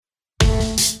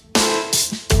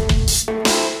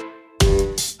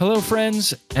Hello,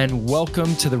 friends, and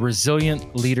welcome to the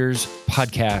Resilient Leaders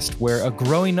Podcast, where a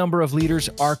growing number of leaders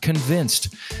are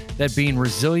convinced that being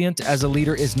resilient as a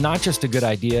leader is not just a good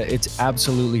idea, it's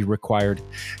absolutely required.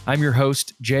 I'm your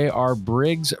host, J.R.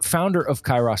 Briggs, founder of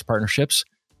Kairos Partnerships.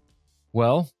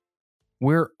 Well,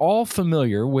 we're all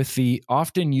familiar with the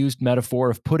often used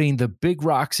metaphor of putting the big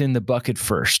rocks in the bucket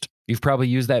first. You've probably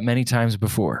used that many times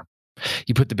before.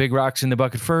 You put the big rocks in the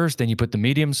bucket first, then you put the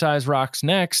medium-sized rocks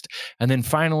next, and then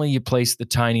finally you place the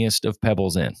tiniest of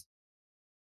pebbles in.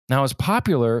 Now, as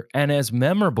popular and as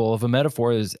memorable of a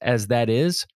metaphor as that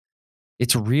is,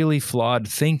 it's really flawed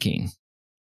thinking.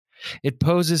 It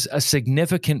poses a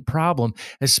significant problem,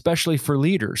 especially for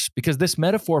leaders, because this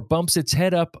metaphor bumps its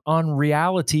head up on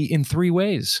reality in three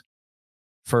ways.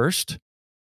 First,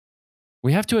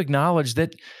 we have to acknowledge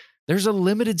that there's a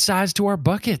limited size to our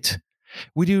bucket.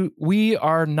 We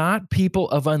are not people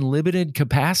of unlimited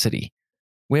capacity.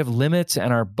 We have limits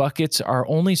and our buckets are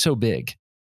only so big.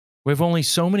 We have only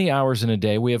so many hours in a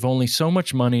day. We have only so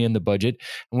much money in the budget,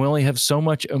 and we only have so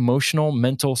much emotional,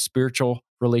 mental, spiritual,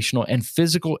 relational, and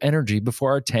physical energy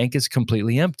before our tank is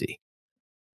completely empty.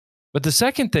 But the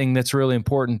second thing that's really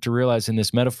important to realize in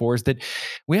this metaphor is that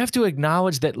we have to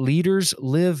acknowledge that leaders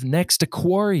live next to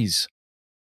quarries.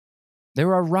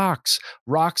 There are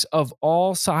rocks of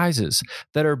all sizes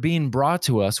that are being brought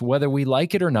to us, whether we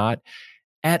like it or not,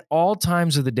 at all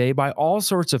times of the day by all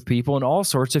sorts of people in all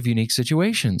sorts of unique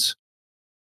situations.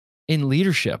 In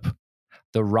leadership,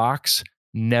 the rocks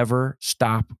never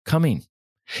stop coming.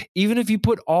 Even if you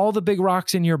put all the big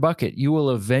rocks in your bucket, you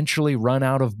will eventually run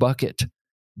out of bucket.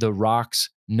 The rocks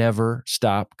never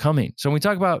stop coming. So when we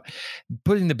talk about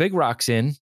putting the big rocks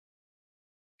in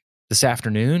this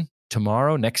afternoon,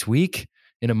 tomorrow, next week,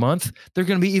 in a month, there are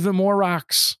going to be even more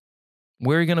rocks.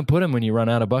 Where are you going to put them when you run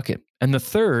out of bucket? And the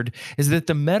third is that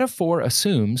the metaphor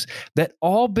assumes that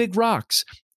all big rocks,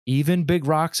 even big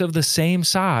rocks of the same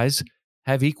size,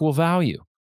 have equal value.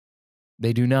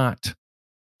 They do not.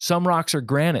 Some rocks are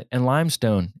granite and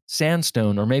limestone,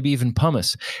 sandstone, or maybe even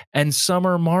pumice, and some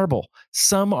are marble.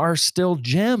 Some are still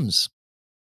gems.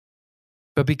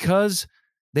 But because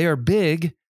they are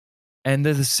big and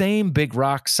they're the same big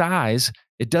rock size,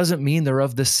 it doesn't mean they're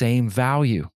of the same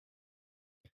value.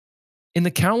 In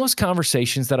the countless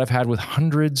conversations that I've had with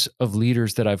hundreds of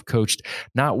leaders that I've coached,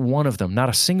 not one of them, not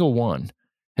a single one,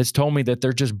 has told me that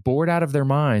they're just bored out of their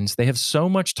minds. They have so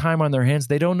much time on their hands,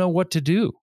 they don't know what to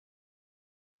do.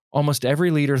 Almost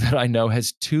every leader that I know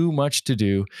has too much to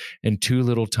do and too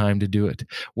little time to do it.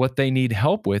 What they need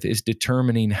help with is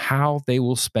determining how they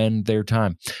will spend their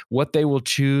time, what they will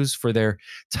choose for their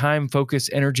time, focus,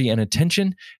 energy, and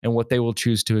attention, and what they will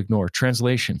choose to ignore.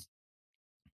 Translation: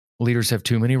 leaders have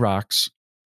too many rocks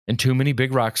and too many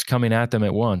big rocks coming at them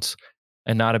at once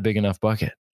and not a big enough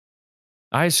bucket.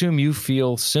 I assume you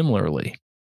feel similarly.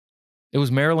 It was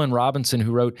Marilynne Robinson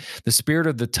who wrote, "The spirit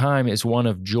of the time is one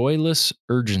of joyless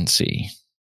urgency."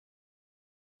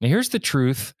 Now, here's the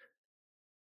truth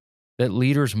that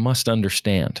leaders must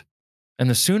understand. And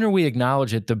the sooner we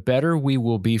acknowledge it, the better we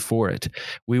will be for it.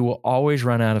 We will always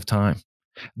run out of time.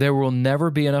 There will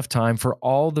never be enough time for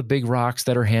all the big rocks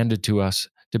that are handed to us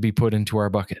to be put into our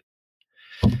bucket.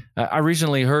 I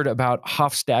recently heard about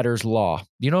Hofstadter's Law. Do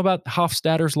you know about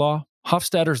Hofstadter's Law?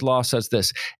 Hofstadter's Law says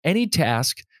this: any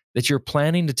task that you're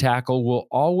planning to tackle will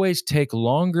always take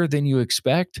longer than you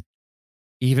expect,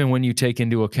 even when you take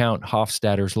into account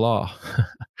Hofstadter's Law.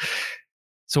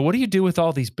 So what do you do with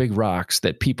all these big rocks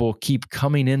that people keep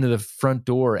coming into the front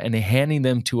door and handing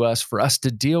them to us for us to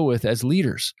deal with as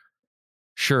leaders?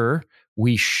 Sure,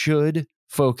 we should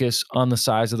focus on the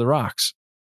size of the rocks.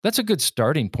 That's a good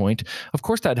starting point. Of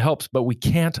course, that helps, but we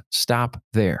can't stop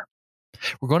there.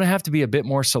 We're going to have to be a bit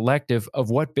more selective of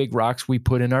what big rocks we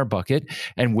put in our bucket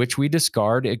and which we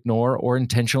discard, ignore, or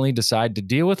intentionally decide to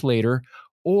deal with later,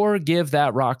 or give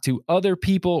that rock to other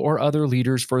people or other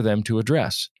leaders for them to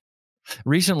address.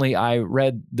 Recently, I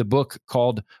read the book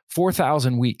called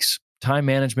 4,000 Weeks, Time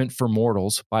Management for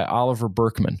Mortals by Oliver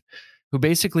Burkeman, who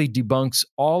basically debunks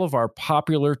all of our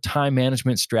popular time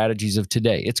management strategies of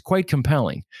today. It's quite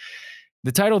compelling.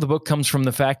 The title of the book comes from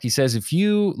the fact, he says, if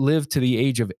you live to the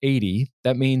age of 80,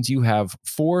 that means you have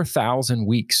 4,000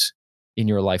 weeks in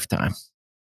your lifetime.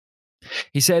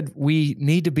 He said we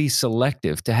need to be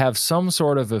selective, to have some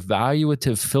sort of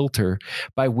evaluative filter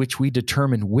by which we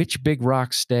determine which big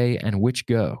rocks stay and which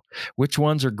go, which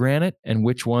ones are granite and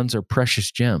which ones are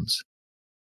precious gems.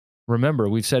 Remember,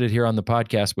 we've said it here on the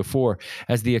podcast before,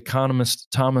 as the economist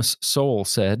Thomas Sowell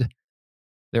said,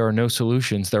 there are no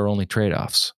solutions, there are only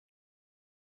trade-offs.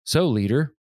 So,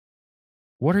 leader,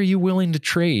 what are you willing to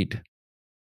trade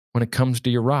when it comes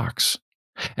to your rocks?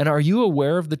 And are you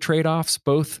aware of the trade-offs,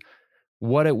 both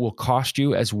what it will cost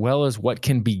you as well as what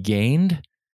can be gained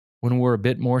when we're a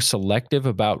bit more selective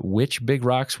about which big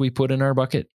rocks we put in our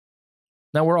bucket?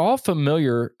 Now, we're all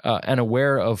familiar and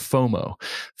aware of FOMO,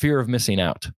 fear of missing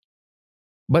out.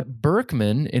 But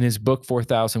Berkman, in his book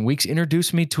 4,000 Weeks,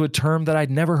 introduced me to a term that I'd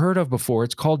never heard of before.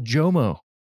 It's called JOMO,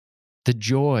 the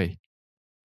joy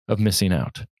of missing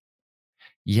out.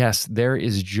 Yes, there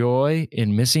is joy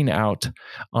in missing out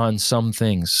on some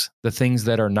things, the things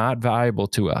that are not valuable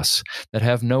to us, that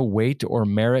have no weight or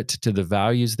merit to the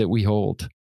values that we hold.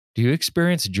 Do you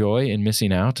experience joy in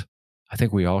missing out? I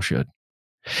think we all should.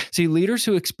 See, leaders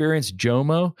who experience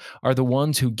JOMO are the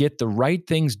ones who get the right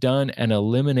things done and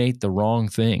eliminate the wrong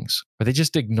things. Or they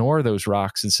just ignore those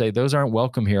rocks and say, those aren't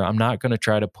welcome here. I'm not going to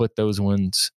try to put those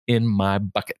ones in my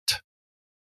bucket.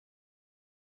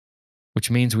 Which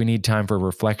means we need time for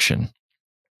reflection,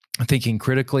 thinking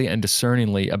critically and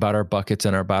discerningly about our buckets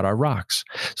and about our rocks.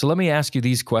 So let me ask you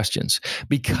these questions.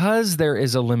 Because there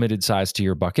is a limited size to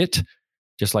your bucket,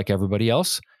 just like everybody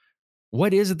else,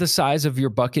 what is the size of your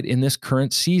bucket in this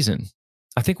current season?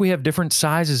 I think we have different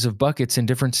sizes of buckets in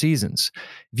different seasons.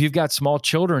 If you've got small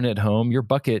children at home, your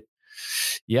bucket,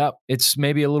 it's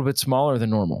maybe a little bit smaller than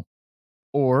normal.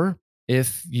 Or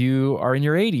if you are in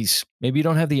your 80s, maybe you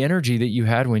don't have the energy that you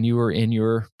had when you were in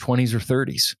your 20s or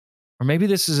 30s. Or maybe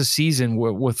this is a season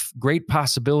with great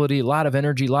possibility, a lot of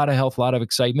energy, a lot of health, a lot of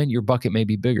excitement, your bucket may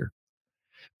be bigger.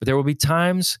 But there will be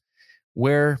times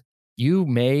where you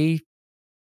may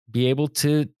be able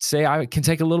to say, I can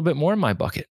take a little bit more in my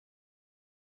bucket.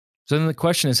 So then the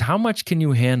question is, how much can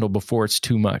you handle before it's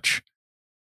too much,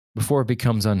 before it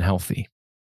becomes unhealthy?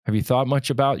 Have you thought much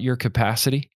about your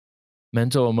capacity?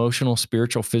 Mental, emotional,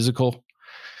 spiritual, physical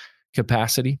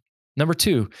capacity? Number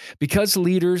 2, because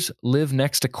leaders live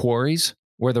next to quarries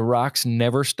where the rocks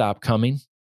never stop coming,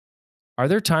 are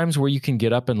there times where you can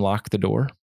get up and lock the door,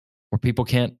 where people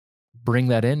can't bring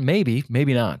that in? Maybe,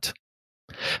 maybe not.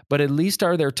 But at least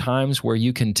are there times where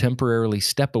you can temporarily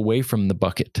step away from the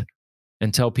bucket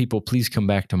and tell people, please come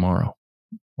back tomorrow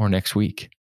or next week?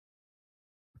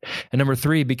 And number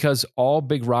 3, because all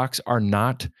big rocks are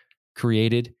not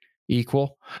created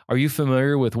equal, are you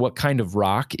familiar with what kind of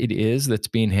rock it is that's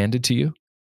being handed to you?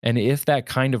 And if that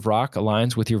kind of rock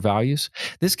aligns with your values?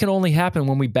 This can only happen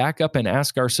when we back up and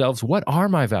ask ourselves, what are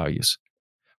my values?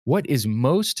 What is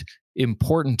most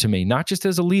important to me, not just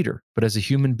as a leader, but as a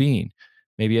human being?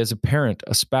 Maybe as a parent,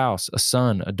 a spouse, a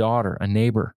son, a daughter, a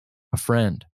neighbor, a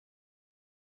friend.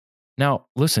 Now,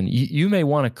 listen, you may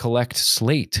want to collect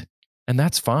slate, and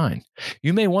that's fine.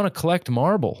 You may want to collect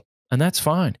marble, and that's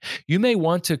fine. You may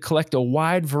want to collect a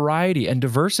wide variety and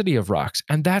diversity of rocks,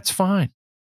 and that's fine.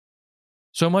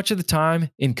 So much of the time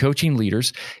in coaching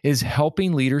leaders is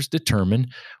helping leaders determine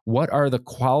what are the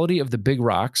quality of the big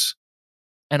rocks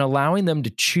and allowing them to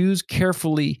choose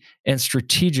carefully and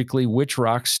strategically which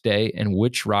rocks stay and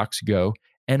which rocks go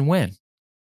and when.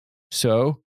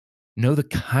 So know the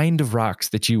kind of rocks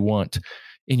that you want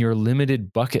in your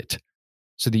limited bucket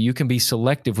so that you can be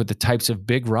selective with the types of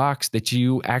big rocks that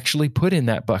you actually put in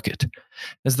that bucket.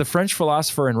 As the French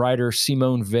philosopher and writer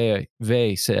Simone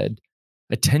Weil said,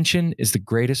 attention is the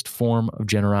greatest form of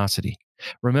generosity.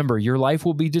 Remember, your life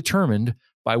will be determined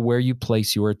by where you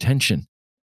place your attention.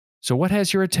 So what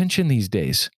has your attention these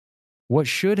days? What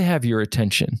should have your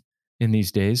attention in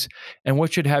these days? And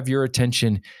what should have your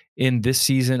attention in this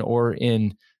season or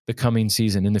in the coming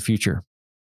season in the future?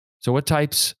 So what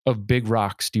types of big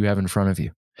rocks do you have in front of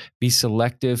you? Be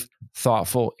selective,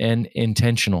 thoughtful, and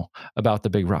intentional about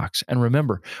the big rocks. And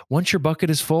remember, once your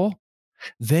bucket is full,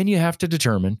 then you have to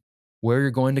determine where you're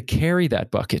going to carry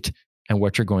that bucket and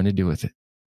what you're going to do with it.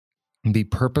 And be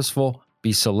purposeful,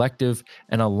 be selective,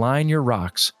 and align your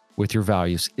rocks with your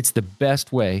values. It's the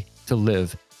best way to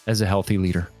live as a healthy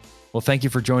leader. Well, thank you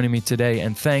for joining me today.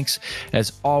 And thanks,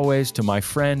 as always, to my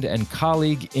friend and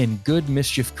colleague in Good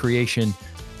Mischief Creation,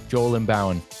 Joel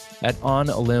Imbowen at On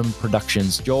a Limb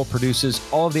Productions. Joel produces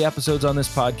all of the episodes on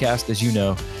this podcast, as you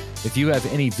know. If you have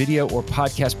any video or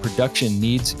podcast production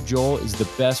needs, Joel is the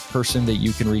best person that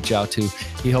you can reach out to.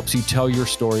 He helps you tell your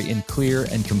story in clear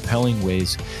and compelling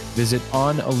ways. Visit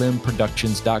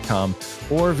onalimbproductions.com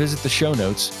or visit the show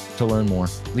notes to learn more.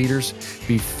 Leaders,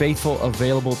 be faithful,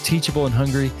 available, teachable, and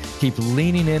hungry. Keep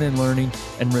leaning in and learning.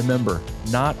 And remember,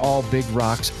 not all big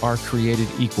rocks are created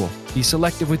equal. Be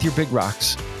selective with your big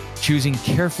rocks, choosing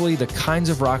carefully the kinds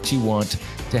of rocks you want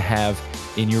to have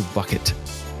in your bucket.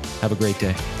 Have a great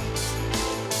day.